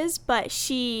she is, but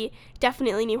she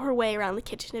definitely knew her way around the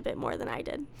kitchen a bit more than I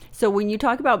did. So when you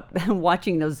talk about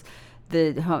watching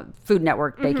the Food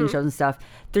Network baking shows and stuff,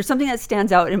 there's something that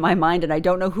stands out in my mind, and I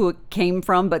don't know who it came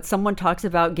from, but someone talks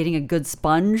about getting a good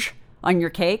sponge on your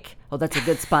cake. Oh, that's a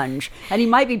good sponge. And he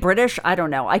might be British. I don't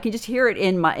know. I can just hear it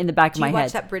in the back of Do my you watch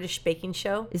head. that British baking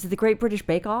show? Is it the Great British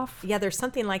Bake Off? Yeah, there's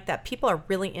something like that. People are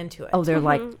really into it. Oh, they're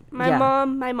like, My yeah.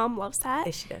 mom loves that.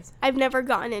 Yes, she does. I've never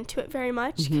gotten into it very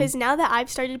much because now that I've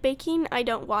started baking, I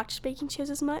don't watch baking shows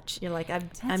as much. You're like, I've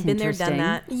That's been there, done interesting.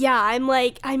 that. Yeah,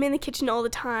 I'm in the kitchen all the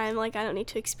time. Like, I don't need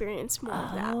to experience more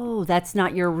of that. Oh, that's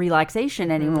not your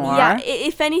relaxation anymore. Yeah,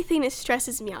 if anything, it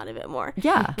stresses me out a bit more.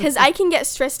 Yeah. Because I can get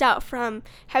stressed out from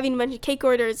having a bunch of cake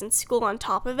orders and school on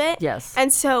top of it. Yes.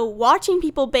 And so watching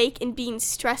people bake and being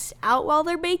stressed out while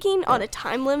they're baking on a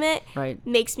time limit Right.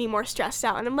 makes me more stressed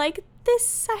out. And I'm like,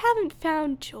 I haven't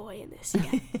found joy in this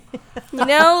yet. You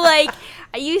know, like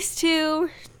I used to,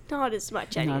 not as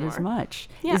much anymore. Not as much.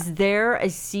 Yeah. Is there a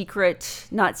secret,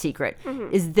 not secret,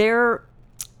 is there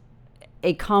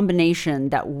a combination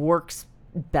that works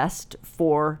best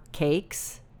for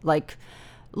cakes? Like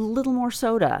a little more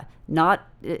soda, not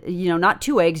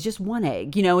 2 eggs, just 1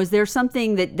 egg. Is there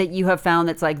something that you have found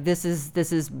that's like, this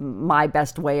is my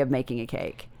best way of making a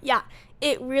cake? Yeah,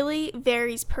 it really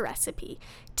varies per recipe.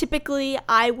 Typically,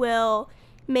 I will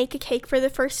make a cake for the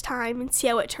first time and see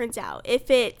how it turns out. If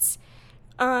it's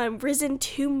risen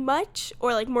too much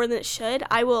or like more than it should,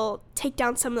 I will take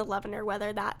down some of the leavener,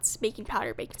 whether that's baking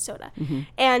powder or baking soda.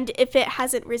 And if it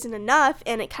hasn't risen enough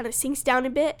and it kind of sinks down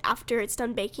a bit after it's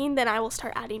done baking, then I will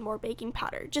start adding more baking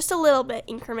powder, just a little bit,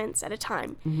 increments at a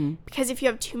time. Because if you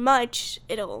have too much,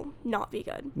 it'll not be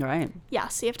good. Right. Yeah,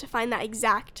 so you have to find that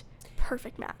exact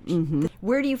perfect match.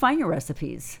 Where do you find your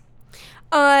recipes?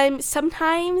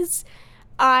 Sometimes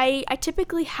I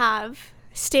typically have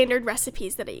standard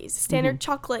recipes that I use. Standard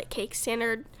chocolate cake,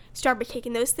 standard strawberry cake,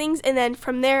 and those things. And then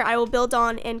from there, I will build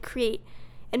on and create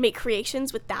and make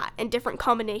creations with that and different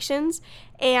combinations.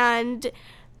 And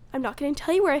I'm not going to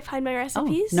tell you where I find my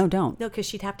recipes. No, don't. No, because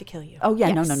she'd have to kill you. Oh, yeah,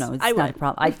 Yes, no. It's I not a would.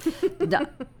 problem.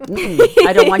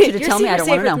 I don't want you to You're tell me. I super don't safe want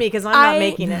to with know. me because I'm not I-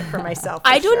 making it for myself.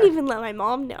 I for don't sure. even let my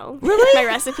mom know my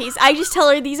recipes. I just tell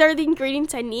her these are the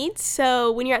ingredients I need.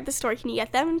 So when you're at the store, can you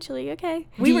get them? And she'll be like, okay.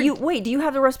 Do you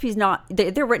have the recipes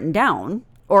they're written down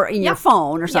or in your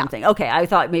phone or something? Okay, I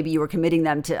thought maybe you were committing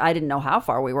them to, I didn't know how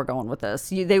far we were going with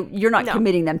this. You're not No.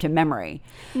 committing them to memory.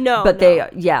 No, But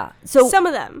no. So Some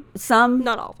of them, some,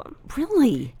 not all of them.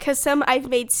 really? Because some I've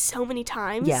made so many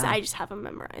times, Yeah. I just have them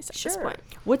memorized at this point.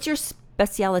 What's your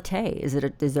specialite?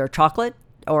 Is there a chocolate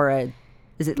or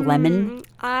is it lemon?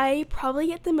 I probably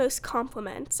get the most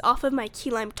compliments off of my key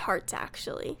lime tarts,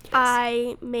 actually.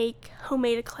 I make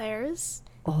homemade eclairs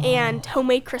and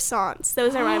homemade croissants.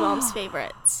 Those are my mom's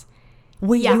favorites.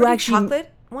 Will Yeah. you actually?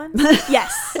 chocolate one.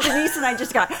 Yes. Denise and I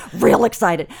just got real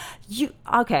excited.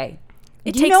 Okay.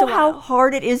 It Do you takes know a how while.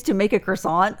 hard it is to make a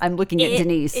croissant? I'm looking at It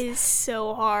Denise. is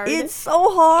so hard. It's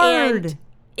so hard. And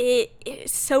it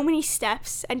is so many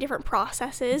steps and different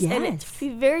processes, and it's Yes. to be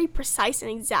very precise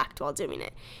and exact while doing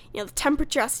it. You know, the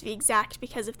temperature has to be exact,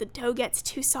 because if the dough gets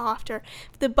too soft or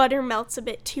if the butter melts a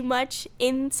bit too much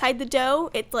inside the dough,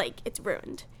 it's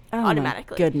ruined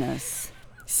automatically. My goodness.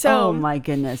 So Oh my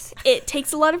goodness. it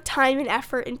takes a lot of time and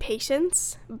effort and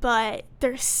patience, but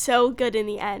they're so good in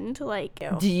the end. Like,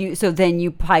 So then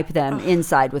you pipe them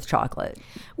inside with chocolate.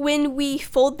 when we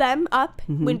fold them up,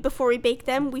 Mm-hmm. before we bake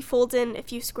them, we fold in a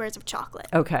few squares of chocolate.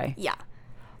 Okay. Yeah.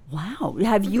 Wow.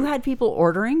 Have you had people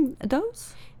ordering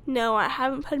those? No, I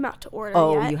haven't put them out to order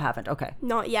Oh, yet. you haven't. Okay.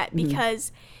 Not yet,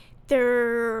 because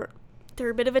they're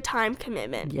a bit of a time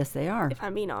commitment, Yes, they are. if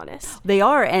I'm being honest. They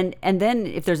are, and then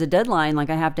if there's a deadline,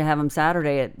 like I have to have them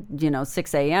Saturday at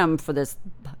 6 a.m. for this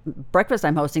breakfast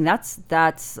I'm hosting,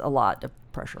 that's a lot of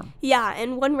pressure. Yeah,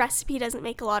 and one recipe doesn't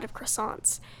make a lot of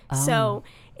croissants. Oh. So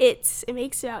it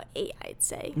makes about 8, I'd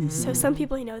say. So some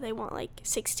people, they want like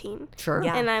 16. Sure.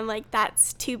 Yeah. And I'm like,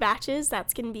 that's 2 batches.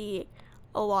 That's going to be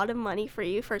a lot of money for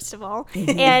you, first of all.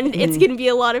 And it's going to be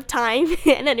a lot of time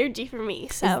and energy for me.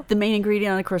 Is So the main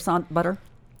ingredient on a croissant butter?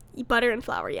 butter and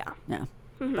flour, yeah. Yeah.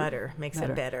 Butter makes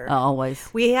it better. Always.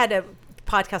 We had a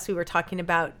podcast, we were talking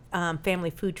about family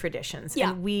food traditions.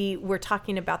 Yeah. And we were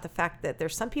talking about the fact that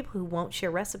there's some people who won't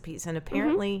share recipes. And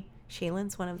apparently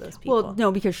Shaylin's one of those people. Well,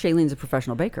 no, because Shaylene's a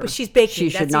professional baker. But she's baking. She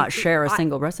should That's not share a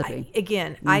single recipe.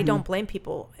 I don't blame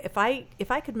people. If I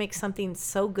could make something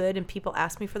so good and people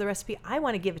ask me for the recipe, I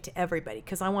want to give it to everybody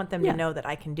because I want them Yeah. to know that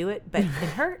I can do it. But in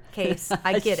her case,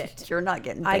 I get it. You're not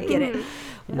getting I paid. get it.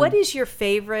 What is your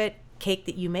favorite cake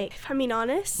that you make? If I'm being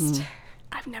honest,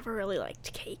 I've never really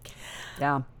liked cake.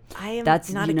 Yeah. I am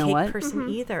That's- not you a know cake what? person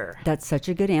either. That's such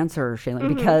a good answer,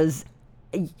 Shaylene, because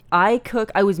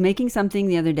I was making something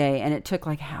the other day and it took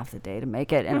like half the day to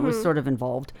make it and it was sort of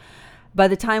involved. By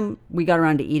the time we got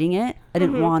around to eating it, I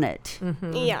didn't want it.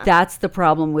 Yeah. That's the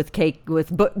problem with cake,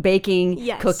 with baking,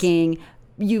 Yes. cooking.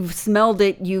 You've smelled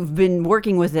it, you've been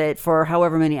working with it for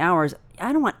however many hours.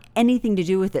 I don't want anything to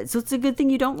do with it. So it's a good thing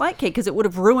you don't like cake because it would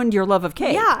have ruined your love of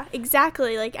cake. Yeah,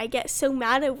 exactly. Like, I get so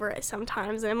mad over it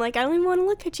sometimes, and I'm like, I don't even want to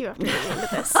look at you after the end of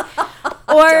this.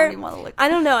 Or, even wanna look. I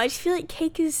don't know. I just feel like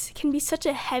cake can be such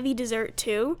a heavy dessert,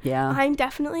 too. Yeah. I'm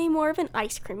definitely more of an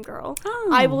ice cream girl. Oh.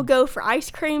 I will go for ice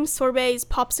cream, sorbets,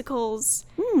 popsicles,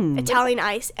 Italian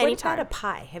ice, What anytime. about a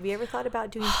pie? Have you ever thought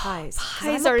about doing pies? 'Cause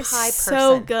Pies I'm a are pie so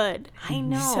person. good. I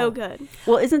know. So good.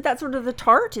 Well, isn't that sort of the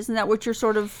tart? Isn't that what you're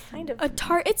sort of... Kind of. A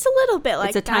tart, it's a little bit like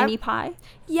It's a that. tiny pie?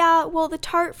 Yeah, well, the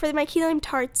tart, for my key lime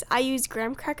tarts, I use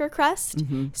graham cracker crust,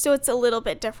 so it's a little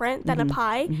bit different than a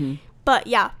pie. But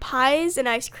yeah, pies and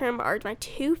ice cream are my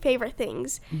 2 favorite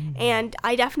things. And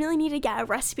I definitely need to get a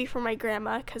recipe from my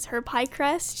grandma because her pie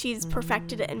crust, she's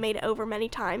perfected it and made it over many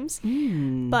times.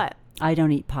 But I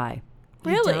don't eat pie.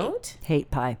 really? Don't?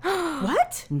 Hate pie.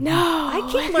 What? No. I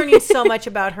keep learning so much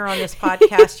about her on this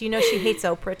podcast. You know, she hates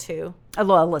Oprah too.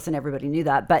 Well, listen, everybody knew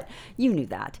that, but you knew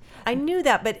that. I knew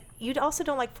that, but you also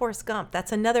don't like Forrest Gump.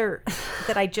 That's another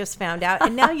that I just found out.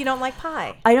 And now you don't like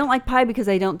pie. I don't like pie because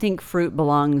I don't think fruit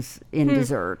belongs in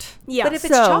dessert. Yeah. But if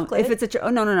it's chocolate. If it's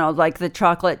no, like the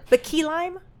chocolate. But key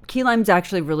lime? Key lime's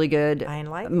actually really good. I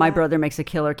like My that. brother makes a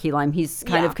killer key lime. He's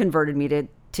kind Yeah. of converted me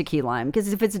to key lime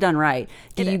because if it's done right,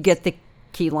 do It you is. get the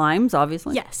key limes?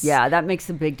 Obviously, Yes. Yeah, that makes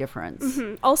a big difference.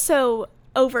 Also,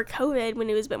 over COVID, when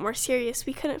it was a bit more serious,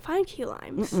 we couldn't find key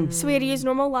limes. So we had to use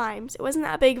normal limes. It wasn't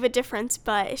that big of a difference,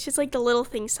 but it's just like the little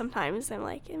things sometimes. I'm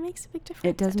like, it makes a big difference.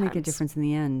 It does at make a times. difference in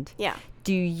the end. Yeah.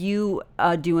 Do you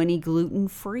do any gluten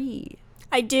free?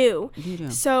 I do. You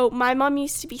do. So my mom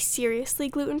used to be seriously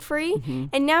gluten-free,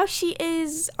 and now she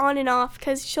is on and off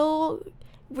because she'll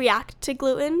react to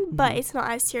gluten, but it's not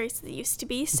as serious as it used to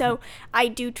be. So I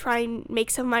do try and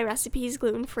make some of my recipes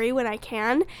gluten-free when I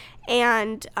can.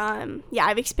 And yeah,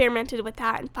 I've experimented with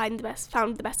that and found the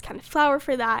best kind of flour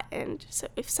for that. And so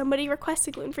if somebody requests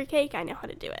a gluten-free cake, I know how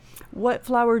to do it. What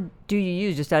flour do you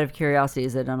use? Just out of curiosity,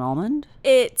 is it an almond?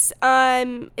 It's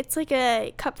like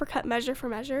a cup for cup, measure for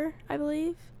measure, I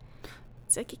believe.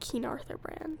 It's like a Keen Arthur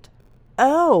brand.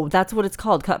 Oh, that's what it's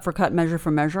called. Cut for cut, measure for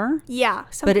measure. Yeah,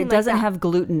 something But it like doesn't that. have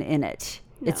gluten in it.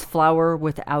 It's No. flour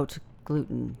without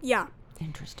gluten. Yeah.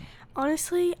 Interesting.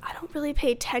 Honestly, I don't really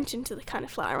pay attention to the kind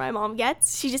of flour my mom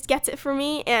gets. She just gets it for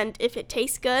me, and if it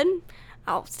tastes good,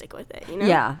 I'll stick with it, you know?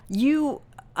 Yeah. You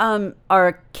are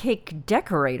a cake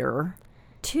decorator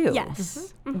too.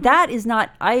 Yes. That is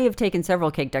not, I have taken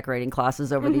several cake decorating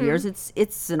classes over the years.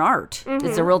 It's an art.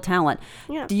 It's a real talent.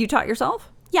 Yeah. Do you taught yourself?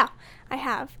 Yeah, I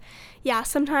have. Yeah,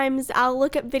 sometimes I'll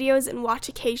look up videos and watch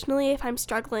occasionally if I'm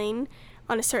struggling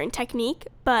on a certain technique,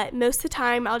 but most of the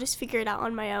time I'll just figure it out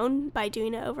on my own by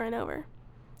doing it over and over.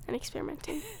 and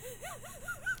experimenting.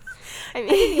 I I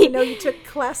didn't even mean, know you took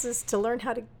classes to learn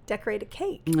how to decorate a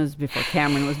cake. It was before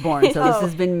Cameron was born, so this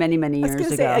has been many, many I was years going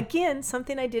to ago. say, again,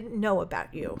 something I didn't know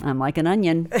about you. I'm like an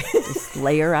onion, just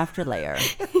layer after layer.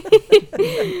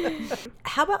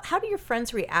 How do your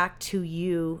friends react to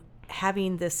you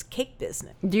having this cake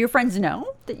business? Do your friends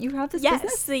know that you have this yes,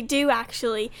 business? they do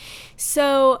actually.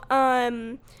 So,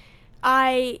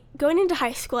 going into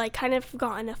high school, I kind of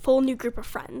gotten a full new group of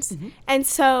friends. And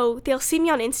so they'll see me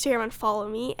on Instagram and follow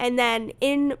me. And then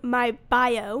in my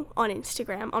bio on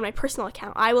Instagram, on my personal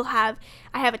account, I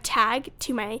have a tag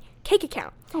to my cake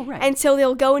account. Oh, right. And so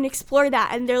they'll go and explore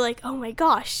that, and they're like, oh my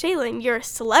gosh, Shaylin, you're a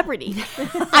celebrity.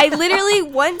 I literally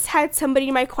once had somebody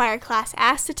in my choir class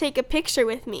ask to take a picture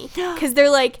with me because they're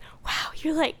like, wow,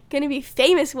 you're like going to be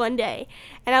famous one day.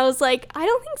 And I was like, I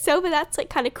don't think so, but that's like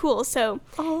kind of cool. So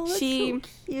Oh, that's so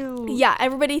cute. yeah,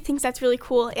 everybody thinks that's really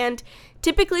cool. And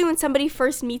typically when somebody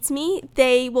first meets me,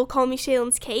 they will call me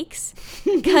Shaylin's Cakes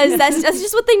because that's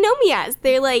just what they know me as.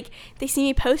 They're like, they see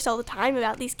me post all the time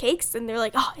about these cakes, and they're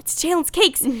like, oh, it's Shaylin's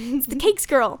Cakes. It's the Cakes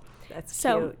girl. That's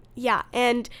So, cute. yeah,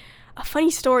 and a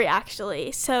funny story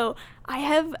actually. So, I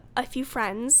have a few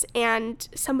friends, and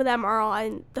some of them are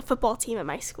on the football team at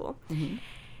my school.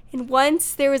 And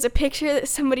once there was a picture that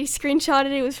somebody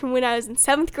screenshotted. It was from when I was in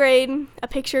 7th grade, a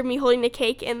picture of me holding a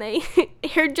cake, and they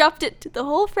airdropped it to the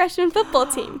whole freshman football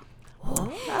team.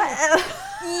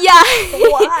 Yeah.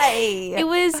 Why? It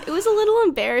was a little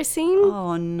embarrassing.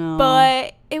 Oh, no.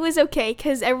 But it was okay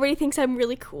because everybody thinks I'm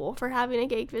really cool for having a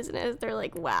cake business. They're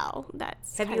like, wow,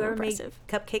 that's Have kind you of ever impressive.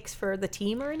 made cupcakes for the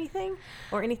team or anything?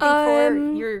 Or anything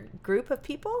for your group of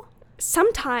people?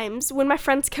 Sometimes when my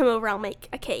friends come over, I'll make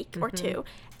a cake or Mm-hmm. two.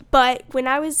 But when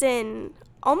I was in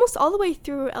almost all the way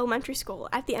through elementary school,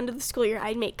 at the end of the school year,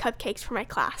 I'd make cupcakes for my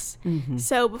class.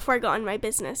 So before I got in my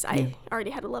business, I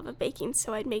already had a love of baking,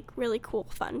 so I'd make really cool,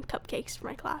 fun cupcakes for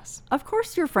my class. Of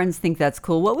course your friends think that's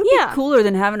cool. What would Yeah. be cooler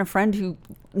than having a friend who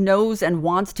knows and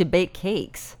wants to bake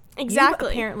cakes? Exactly.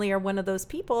 You apparently are one of those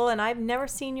people, and I've never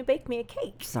seen you bake me a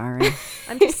cake. Sorry.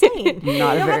 I'm just saying. You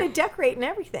Not a know how very- to decorate and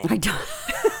everything. I don't.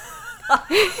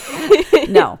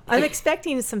 No. I'm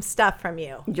expecting some stuff from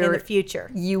you in You're- the future.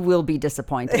 You will be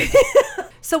disappointed.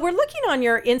 So we're looking on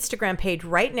your Instagram page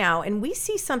right now, and we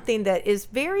see something that is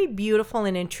very beautiful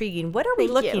and intriguing. What are we Thank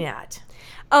you. looking at?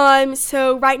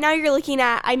 So right now you're looking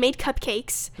at, I made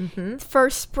cupcakes for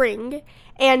spring,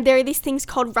 and there are these things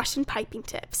called Russian piping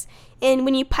tips. And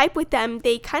when you pipe with them,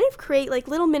 they kind of create like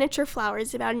little miniature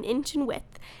flowers about an inch in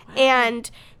width. And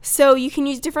so you can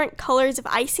use different colors of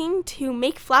icing to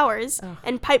make flowers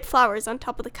and pipe flowers on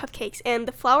top of the cupcakes. And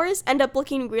the flowers end up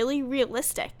looking really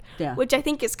realistic, Yeah. Oh, which I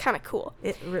think is kind of cool.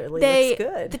 It really looks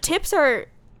good. The tips are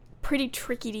pretty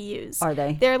tricky to use. Are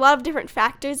they? There are a lot of different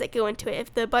factors that go into it.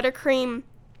 If the buttercream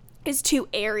is too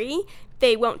airy,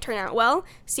 they won't turn out well.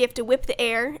 So you have to whip the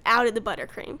air out of the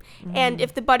buttercream. And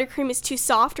if the buttercream is too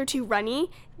soft or too runny,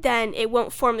 then it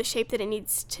won't form the shape that it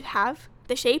needs to have,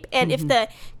 the shape. And if the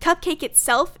cupcake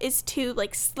itself is too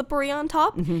like slippery on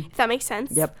top, if that makes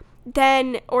sense, Yep.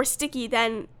 then, or sticky,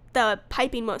 then the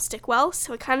piping won't stick well.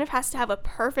 So it kind of has to have a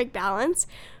perfect balance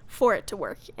for it to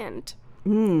work and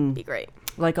be great.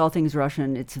 Like all things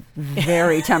Russian, it's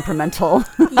very temperamental.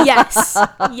 Yes,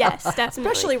 yes, definitely.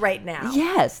 Especially right now.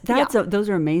 Yes, those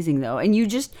are amazing though. And you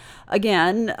just,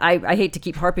 again, I hate to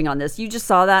keep harping on this. You just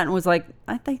saw that and was like,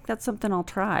 I think that's something I'll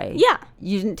try. Yeah.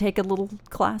 You didn't take a little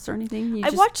class or anything? You I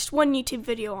just- watched one YouTube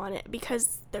video on it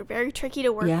because they're very tricky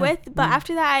to work Yeah, with. But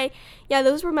after that,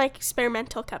 those were my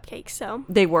experimental cupcakes. So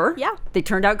They were? Yeah. They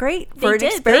turned out great They for an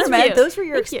did. Thank experiment. you. Those were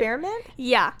your Thank you. experiment?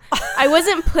 yeah, I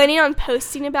wasn't planning on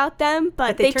posting about them,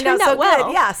 but they turned out so well.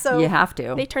 good. Yeah, so You have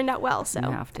to. They turned out well. So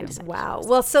You have to. I decided wow.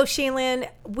 Well, so Shaylin,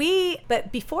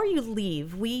 but before you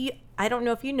leave, I don't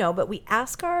know if you know, but we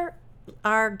ask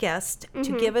our guest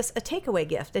to give us a takeaway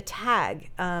gift, a tag,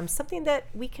 something that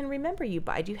we can remember you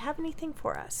by. Do you have anything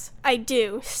for us? I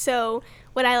do. So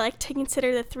what I like to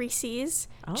consider the 3 C's: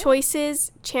 Oh.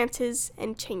 choices, chances,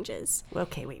 and changes.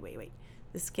 Okay, wait.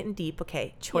 This is getting deep.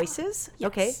 Okay, choices.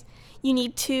 Okay. Yes. You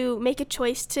need to make a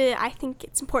choice I think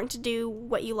it's important to do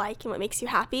what you like and what makes you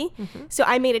happy. So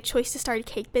I made a choice to start a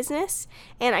cake business,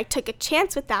 and I took a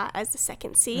chance with that as the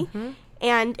second C.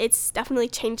 And it's definitely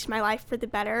changed my life for the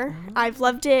better. I've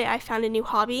loved it. I found a new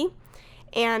hobby,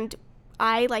 and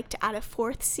I like to add a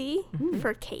 4th C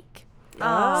for cake.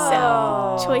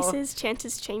 Oh. So choices,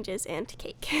 chances, changes, and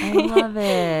cake. I love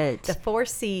it. The 4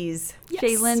 C's. Yes.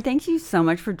 Shaylin, thank you so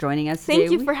much for joining us Thank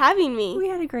today. you for having me. We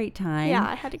had a great time. Yeah,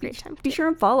 I had a great time. Be sure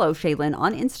and follow Shaylin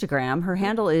on Instagram. Her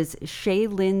handle is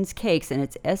Shaylyns Cakes, and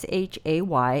it's SHAYLYNS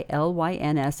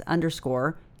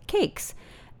 _ cakes.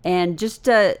 and just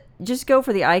go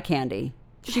for the eye candy.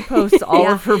 She posts all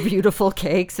of her beautiful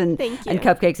cakes and Thank you.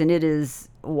 cupcakes, and it is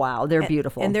wow, they're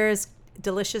beautiful. And they're as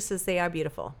delicious as they are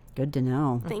beautiful. Good to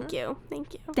know. Thank you.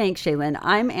 Thank you. Thanks, Shaylin.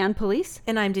 I'm Ann Police.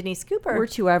 And I'm Denise Cooper. We're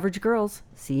Two Average Girls.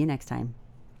 See you next time.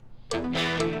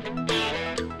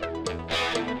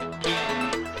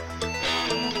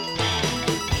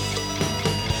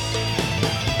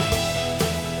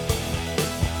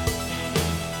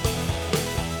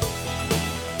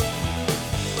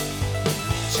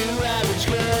 Two average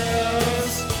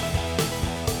girls.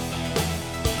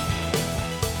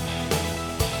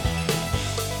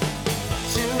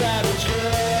 Two average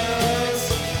girls.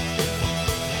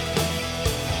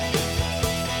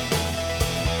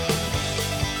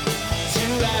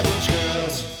 Two average girls.